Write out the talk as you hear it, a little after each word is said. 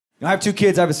I have two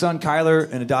kids. I have a son, Kyler,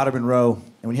 and a daughter, Monroe. And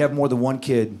when you have more than one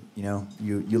kid, you know,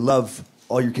 you love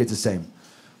all your kids the same,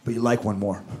 but you like one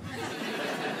more.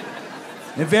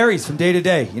 And it varies from day to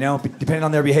day, you know, depending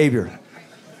on their behavior.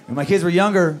 When my kids were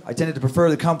younger, I tended to prefer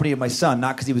the company of my son,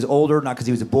 not because he was older, not because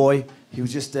he was a boy. He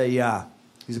was just he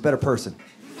was a better person.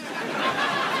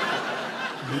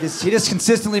 He just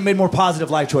consistently made more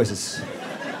positive life choices.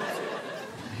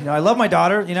 You know, I love my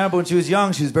daughter, you know, but when she was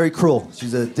young, she was very cruel. She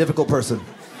was a difficult person.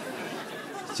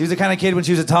 She was the kind of kid when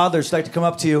she was a toddler, she'd like to come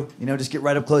up to you, you know, just get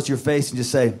right up close to your face and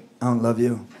just say, I don't love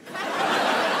you.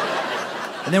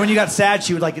 And then when you got sad,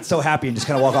 she would like get so happy and just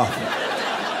kind of walk off.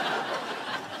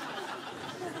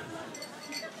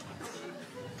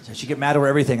 So she'd get mad over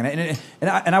everything. And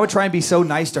I would try and be so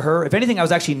nice to her. If anything, I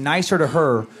was actually nicer to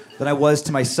her than I was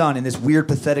to my son in this weird,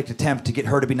 pathetic attempt to get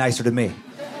her to be nicer to me.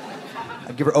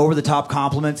 I'd give her over-the-top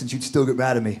compliments and she'd still get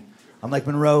mad at me. I'm like,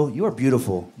 Monroe, you are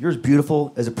beautiful. You're as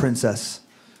beautiful as a princess.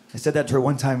 I said that to her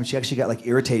one time and she actually got like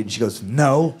irritated and she goes,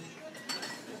 no,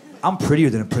 I'm prettier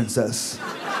than a princess.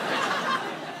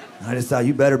 And I just thought,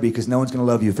 you better be, because no one's gonna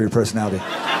love you for your personality.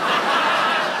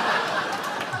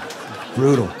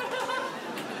 Brutal.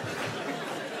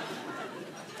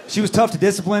 She was tough to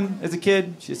discipline as a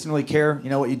kid. She just didn't really care, you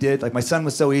know, what you did. Like my son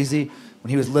was so easy.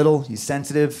 When he was little, he's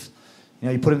sensitive. You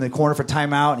know, you put him in the corner for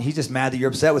timeout and he's just mad that you're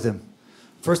upset with him.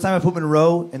 First time I put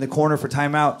Monroe in the corner for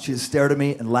timeout, she just stared at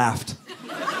me and laughed.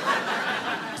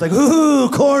 It's like, ooh,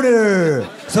 corner,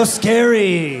 so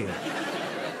scary.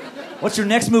 What's your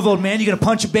next move, old man? You gonna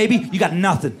punch a baby? You got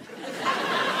nothing.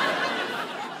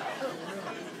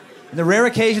 And the rare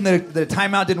occasion that the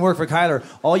timeout didn't work for Kyler,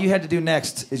 all you had to do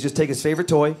next is just take his favorite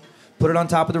toy, put it on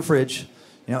top of the fridge,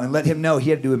 you know, and let him know he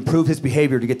had to improve his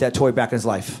behavior to get that toy back in his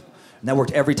life. And that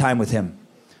worked every time with him.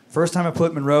 First time I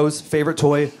put Monroe's favorite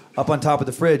toy up on top of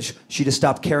the fridge, she just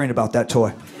stopped caring about that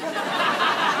toy.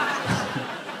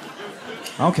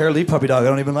 I don't care, leave puppy dog. I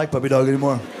don't even like puppy dog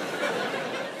anymore.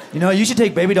 You know, you should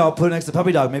take baby dog, put it next to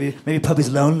puppy dog. Maybe puppy's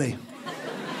lonely.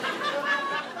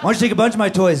 Why don't you take a bunch of my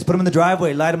toys, put them in the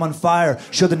driveway, light them on fire,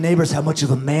 show the neighbors how much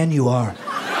of a man you are.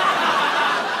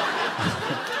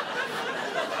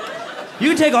 You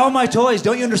can take all my toys.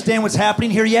 Don't you understand what's happening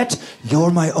here yet?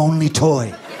 You're my only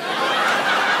toy.